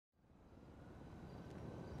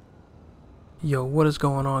Yo, what is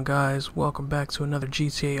going on, guys? Welcome back to another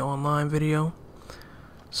GTA Online video.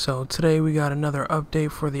 So today we got another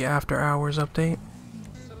update for the After Hours update.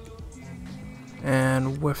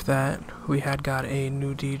 And with that, we had got a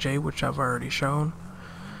new DJ, which I've already shown.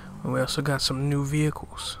 And we also got some new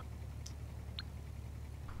vehicles.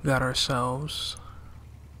 We got ourselves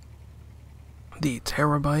the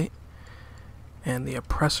Terabyte and the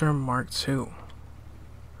Oppressor Mark II.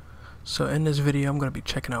 So in this video, I'm going to be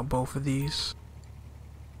checking out both of these.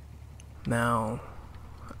 Now,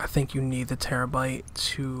 I think you need the Terabyte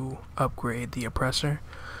to upgrade the Oppressor.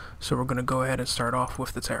 So we're going to go ahead and start off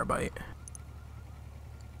with the Terabyte.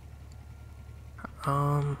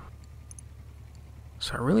 So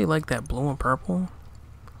I really like that blue and purple,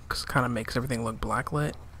 because it kind of makes everything look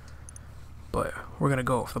blacklit. But we're going to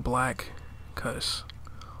go with the black, because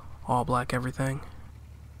all black everything.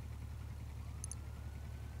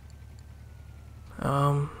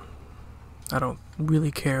 I don't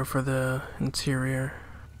really care for the interior.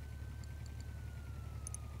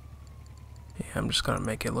 Yeah, I'm just gonna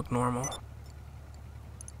make it look normal.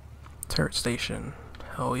 Turret station,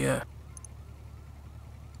 hell yeah.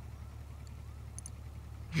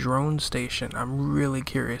 Drone station, I'm really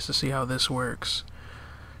curious to see how this works.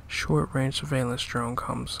 Short range surveillance drone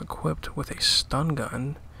comes equipped with a stun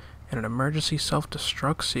gun and an emergency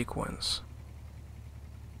self-destruct sequence.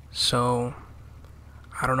 So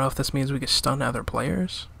I don't know if this means we can stun other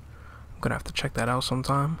players. I'm gonna have to check that out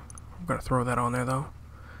sometime. I'm gonna throw that on there though.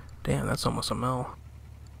 Damn, that's almost a mil.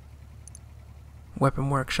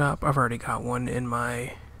 Weapon workshop, I've already got one in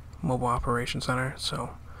my mobile operation center,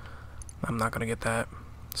 so I'm not gonna get that.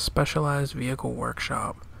 Specialized vehicle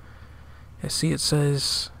workshop. And see, it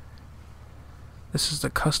says this is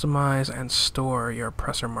to customize and store your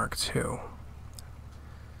Oppressor Mark II.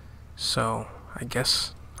 So I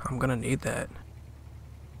guess I'm gonna need that.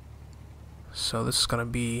 So this is gonna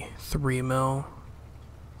be 3 mil.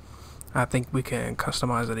 I think we can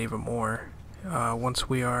customize it even more once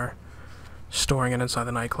we are storing it inside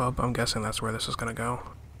the nightclub. I'm guessing that's where this is gonna go.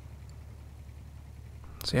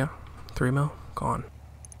 So yeah, 3 mil, gone.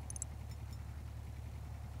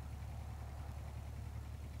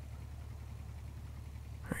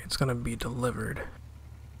 Alright, it's gonna be delivered.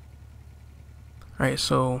 Alright,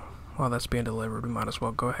 so while that's being delivered, we might as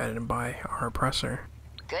well go ahead and buy our Oppressor.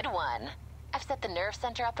 Good one. I've set the nerve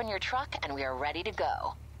center up in your truck and we are ready to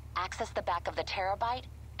go. Access the back of the Terabyte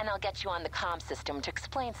and I'll get you on the comm system to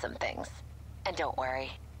explain some things. And don't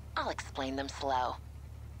worry, I'll explain them slow.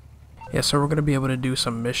 Yeah, so we're gonna be able to do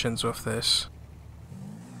some missions with this.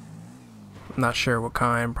 I'm not sure what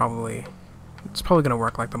kind, it's probably gonna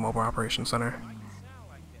work like the mobile operation center.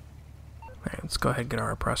 Alright, let's go ahead and get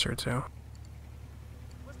our Oppressor too.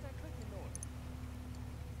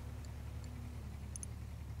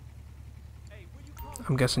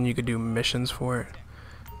 I'm guessing you could do missions for it.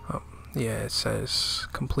 Oh, yeah, it says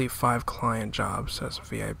complete 5 client jobs as a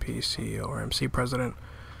VIP, CEO, or MC president.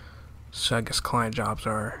 So I guess client jobs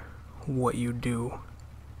are what you do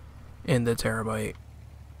in the Terabyte.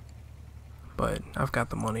 But I've got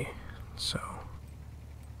the money, so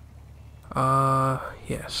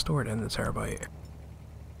yeah, store it in the Terabyte.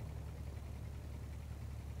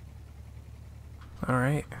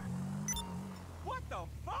 Alright. What the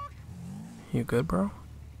fuck? You good, bro?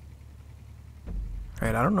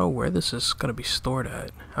 Alright, I don't know where this is gonna be stored at.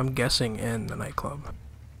 I'm guessing in the nightclub.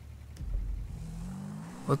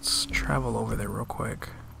 Let's travel over there real quick.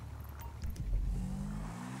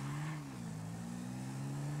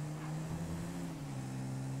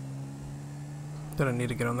 Did I need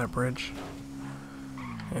to get on that bridge?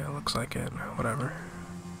 Yeah, it looks like it. Whatever.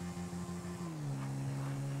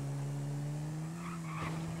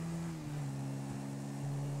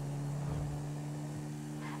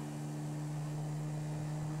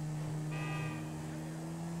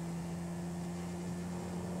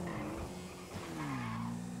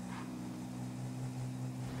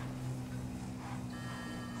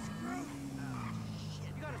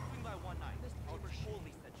 You gotta swing by one night. I'll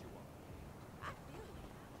totally set you up.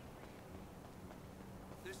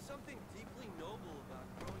 There's something deeply noble about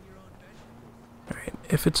growing your own vegetables. Alright,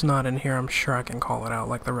 if it's not in here, I'm sure I can call it out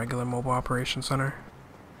like the regular mobile operation center.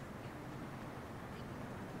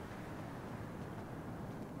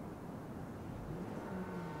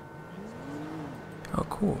 Oh,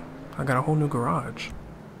 cool. I got a whole new garage.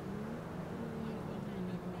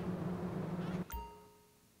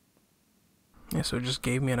 Yeah, so it just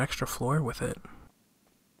gave me an extra floor with it.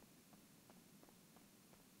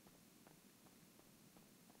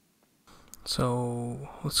 So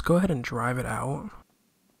let's go ahead and drive it out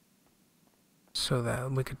so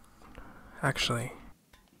that we could actually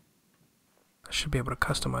I should be able to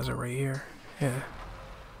customize it right here. Yeah.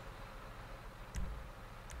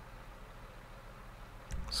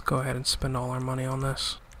 Let's go ahead and spend all our money on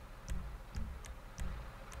this.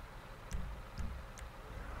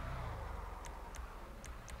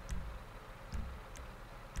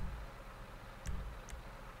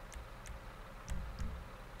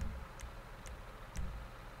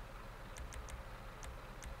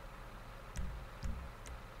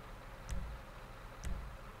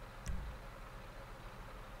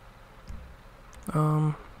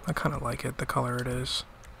 I kind of like it, the color it is.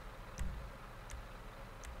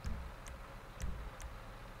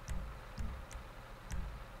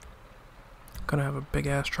 Gonna have a big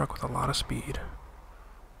ass truck with a lot of speed.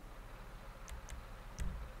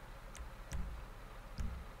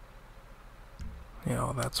 Yeah,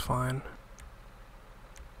 well, that's fine.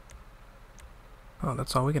 Oh,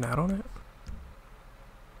 that's all we can add on it?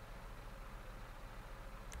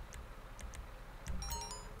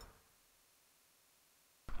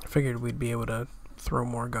 Figured we'd be able to throw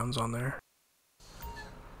more guns on there.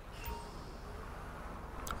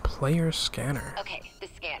 Player scanner. Okay, the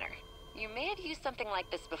scanner. You may have used something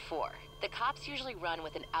like this before. The cops usually run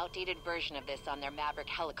with an outdated version of this on their Maverick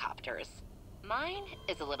helicopters. Mine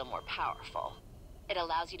is a little more powerful. It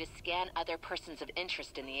allows you to scan other persons of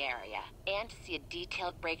interest in the area, and to see a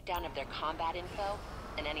detailed breakdown of their combat info,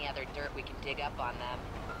 and any other dirt we can dig up on them.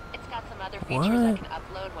 It's got some other features I can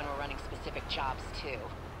upload when we're running specific jobs too.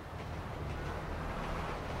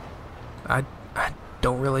 I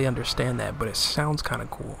don't really understand that, but it sounds kind of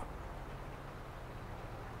cool.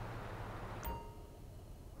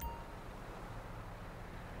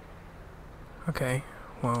 Okay,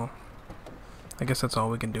 well, I guess that's all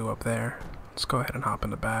we can do up there. Let's go ahead and hop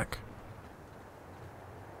in the back.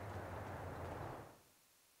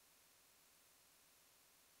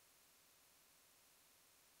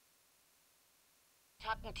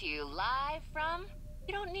 Talking to you live from?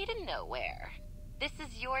 You don't need to know where. This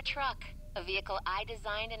is your truck, a vehicle I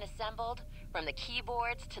designed and assembled, from the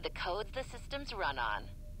keyboards to the codes the systems run on.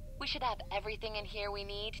 We should have everything in here we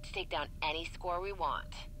need to take down any score we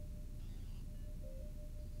want.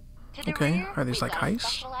 To the Okay, rear, are these we've like got a heists?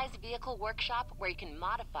 specialized vehicle workshop where you can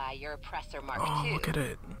modify your Oppressor Mark II. Oh, look at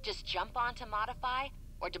it. Just jump on to modify,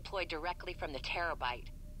 or deploy directly from the Terabyte.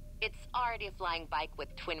 It's already a flying bike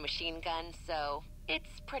with twin machine guns, so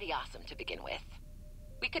it's pretty awesome to begin with.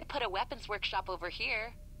 We could put a weapons workshop over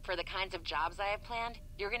here. For the kinds of jobs I have planned,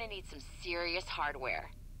 you're gonna need some serious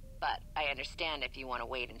hardware. But I understand if you want to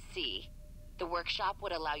wait and see. The workshop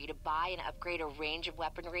would allow you to buy and upgrade a range of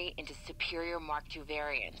weaponry into superior Mark II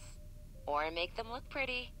variants. Or make them look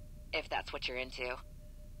pretty, if that's what you're into.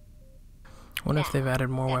 Wonder if they've added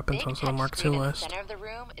more That weapons big onto the Mark II touchscreen in list. the center of the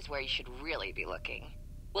room is where you should really be looking.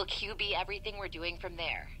 We'll QB everything we're doing from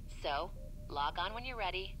there. So, log on when you're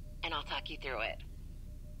ready, and I'll talk you through it.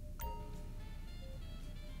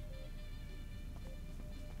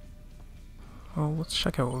 Well, let's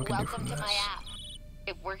check out what we can do from Welcome to my this. app.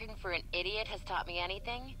 If working for an idiot has taught me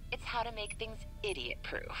anything, it's how to make things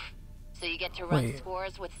idiot-proof. So you get to run Wait.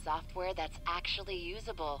 scores with software that's actually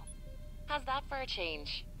usable. How's that for a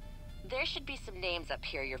change? There should be some names up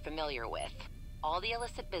here you're familiar with. All the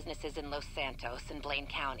illicit businesses in Los Santos and Blaine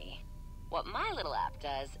County. What my little app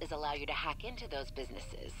does is allow you to hack into those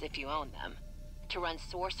businesses, if you own them, to run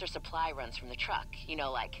source or supply runs from the truck. You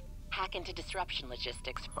know, like hack into disruption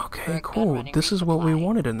logistics. Okay, for a cool. gun-running This is what we resupply,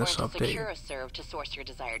 wanted in or this into update. SecuroServe to source your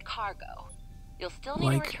desired cargo. You'll still need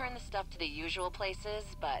Like- to return the stuff to the usual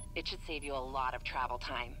places, but it should save you a lot of travel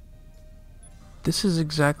time. This is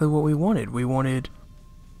exactly what we wanted. We wanted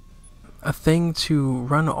a thing to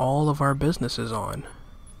run all of our businesses on.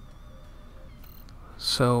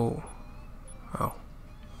 So, oh,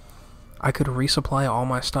 I could resupply all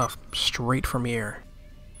my stuff straight from here.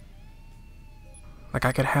 Like,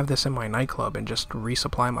 I could have this in my nightclub and just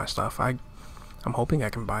resupply my stuff. I'm hoping I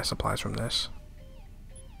can buy supplies from this.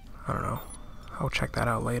 I don't know. I'll check that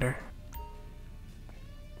out later.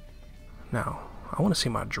 Now, I want to see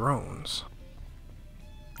my drones.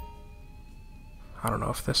 I don't know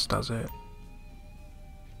if this does it.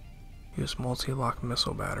 Use multi-lock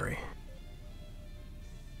missile battery.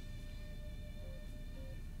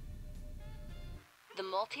 The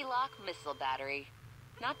multi-lock missile battery.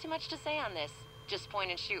 Not too much to say on this. Just point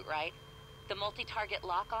and shoot, right? The multi-target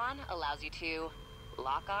lock-on allows you to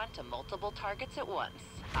lock on to multiple targets at once,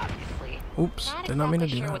 obviously. Oops, Not did not mean to exactly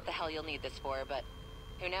do sure that. what the hell you'll need this for, but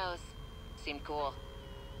who knows? Seemed cool.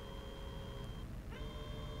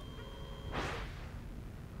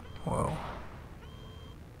 Whoa.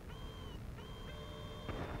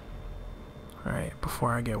 Alright,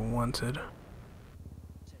 before I get wanted.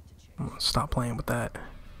 I'm gonna stop playing with that,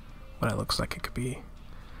 but it looks like it could be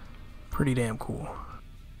pretty damn cool.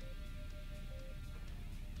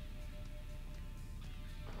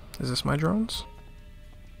 Is this my drones?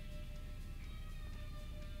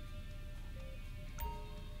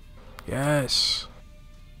 Yes.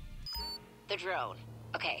 The drone.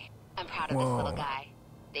 Okay, I'm proud of this little guy.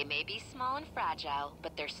 They may be small and fragile,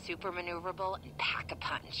 but they're super maneuverable and pack a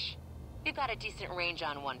punch. We've got a decent range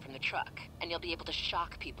on one from the truck, and you'll be able to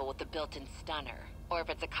shock people with the built-in stunner. Or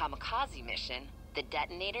if it's a kamikaze mission, the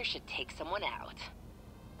detonator should take someone out.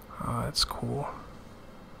 Oh, that's cool.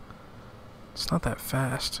 It's not that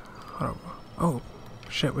fast. Oh,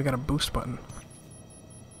 shit, we got a boost button.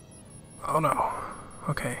 Oh no.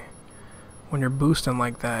 Okay. When you're boosting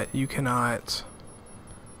like that, you cannot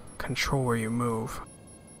control where you move.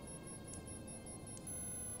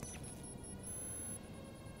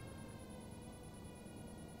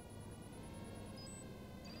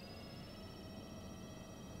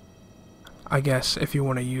 I guess if you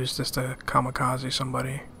want to use this to kamikaze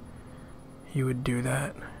somebody, you would do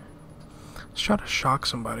that. Let's try to shock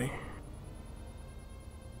somebody.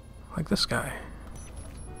 Like this guy.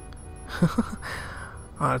 Oh,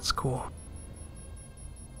 that's cool.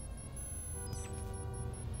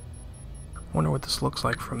 Wonder what this looks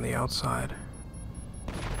like from the outside.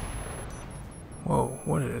 Whoa,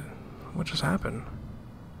 what just happened?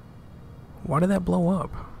 Why did that blow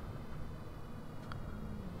up?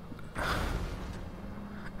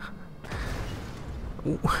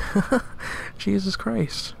 Jesus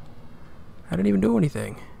Christ. I didn't even do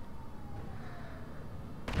anything.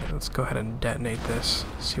 Let's go ahead and detonate this,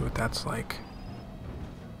 see what that's like.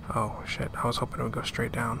 Oh shit, I was hoping it would go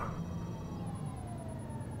straight down.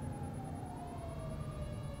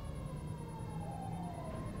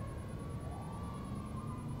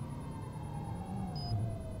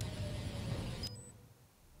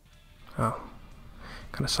 Oh,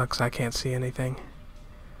 kinda sucks I can't see anything.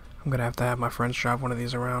 I'm gonna have to have my friends drive one of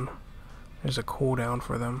these around. There's a cooldown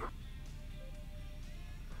for them.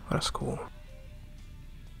 That's cool.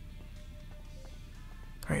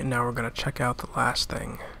 Alright, now we're gonna check out the last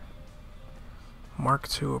thing. Mark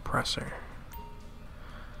II oppressor.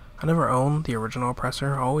 I never owned the original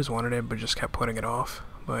oppressor. I always wanted it, but just kept putting it off.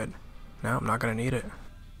 But now I'm not gonna need it.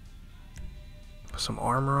 Put some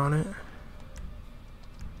armor on it.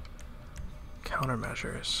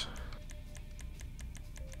 Countermeasures.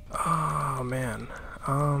 Oh man.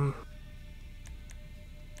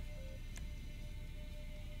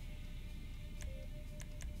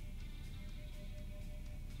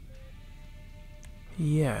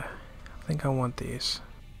 Yeah, I think I want these.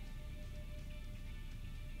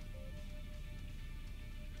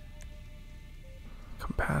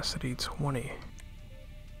 Capacity 20.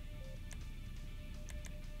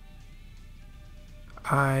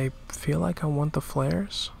 I feel like I want the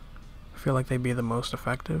flares. I feel like they'd be the most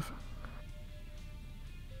effective.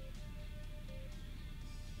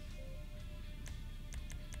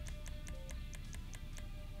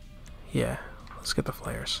 Yeah, let's get the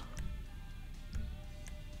flares.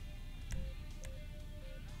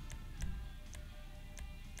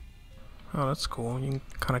 Oh, that's cool. You can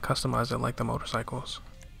kind of customize it like the motorcycles.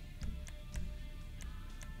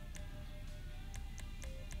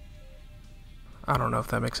 I don't know if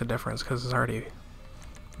that makes a difference because it's already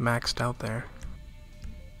maxed out there.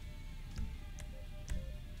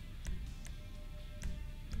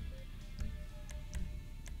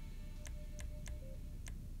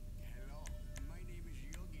 Hello, my name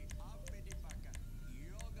is Yogi Abedipaka.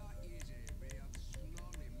 Yoga is a way of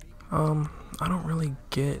slowly making I don't really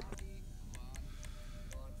get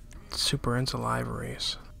super into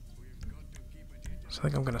liveries, so I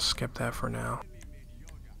think I'm gonna skip that for now.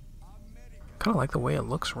 Kinda like the way it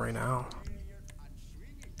looks right now.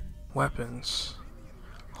 Weapons.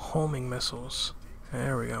 Homing missiles.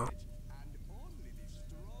 There we go.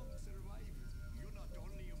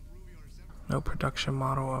 No production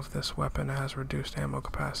model of this weapon has reduced ammo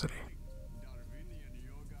capacity.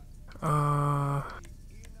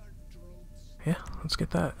 Yeah, let's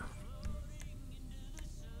get that.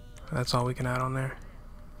 That's all we can add on there.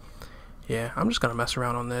 Yeah, I'm just gonna mess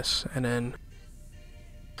around on this, and then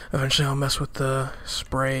eventually I'll mess with the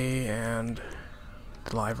spray and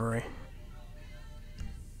the livery.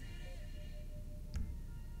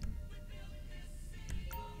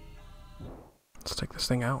 Let's take this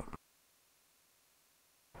thing out.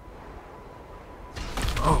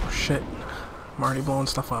 Oh shit, I'm already blowing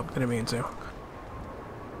stuff up, didn't mean to.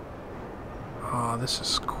 Oh, this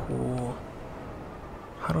is cool.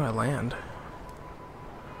 How do I land?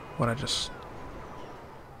 What, I just...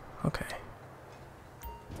 Okay.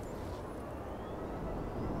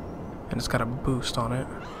 And it's got a boost on it.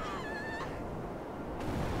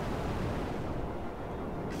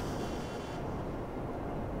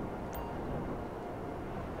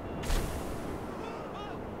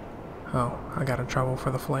 Oh, I got in trouble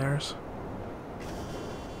for the flares.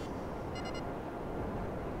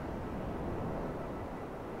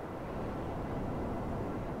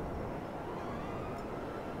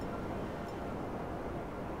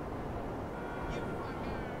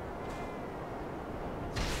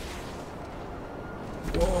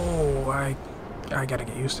 Whoa, I gotta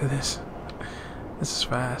get used to this. This is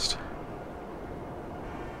fast.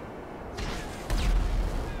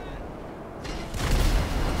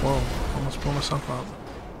 Whoa, almost blew myself up.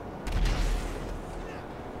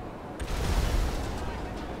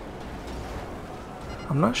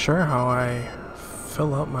 I'm not sure how I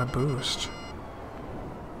fill up my boost.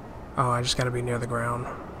 Oh, I just gotta be near the ground,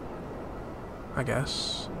 I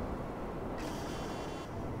guess.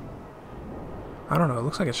 I don't know, it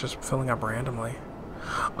looks like it's just filling up randomly.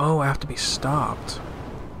 Oh, I have to be stopped.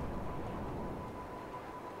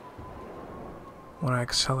 When I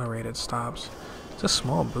accelerate, it stops. It's a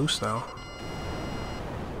small boost, though.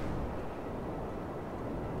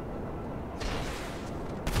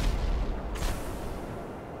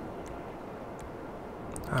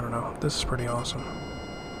 I don't know, this is pretty awesome.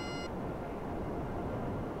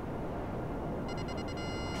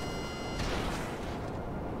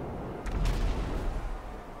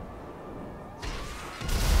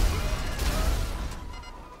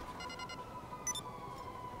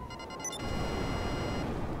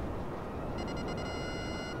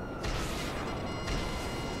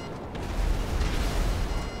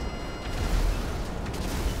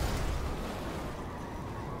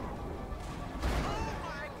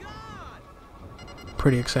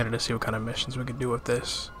 Pretty excited to see what kind of missions we could do with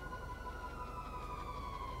this.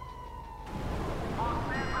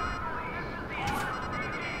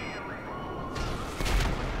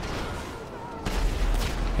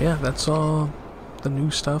 Yeah, that's all the new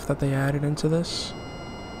stuff that they added into this.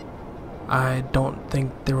 I don't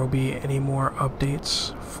think there will be any more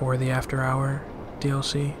updates for the After Hour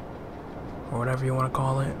DLC, or whatever you want to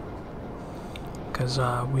call it, because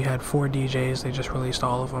we had 4 DJs, they just released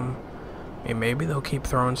all of them. I mean, maybe they'll keep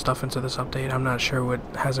throwing stuff into this update. I'm not sure what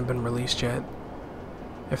hasn't been released yet,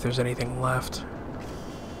 if there's anything left.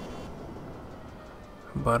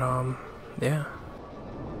 But yeah.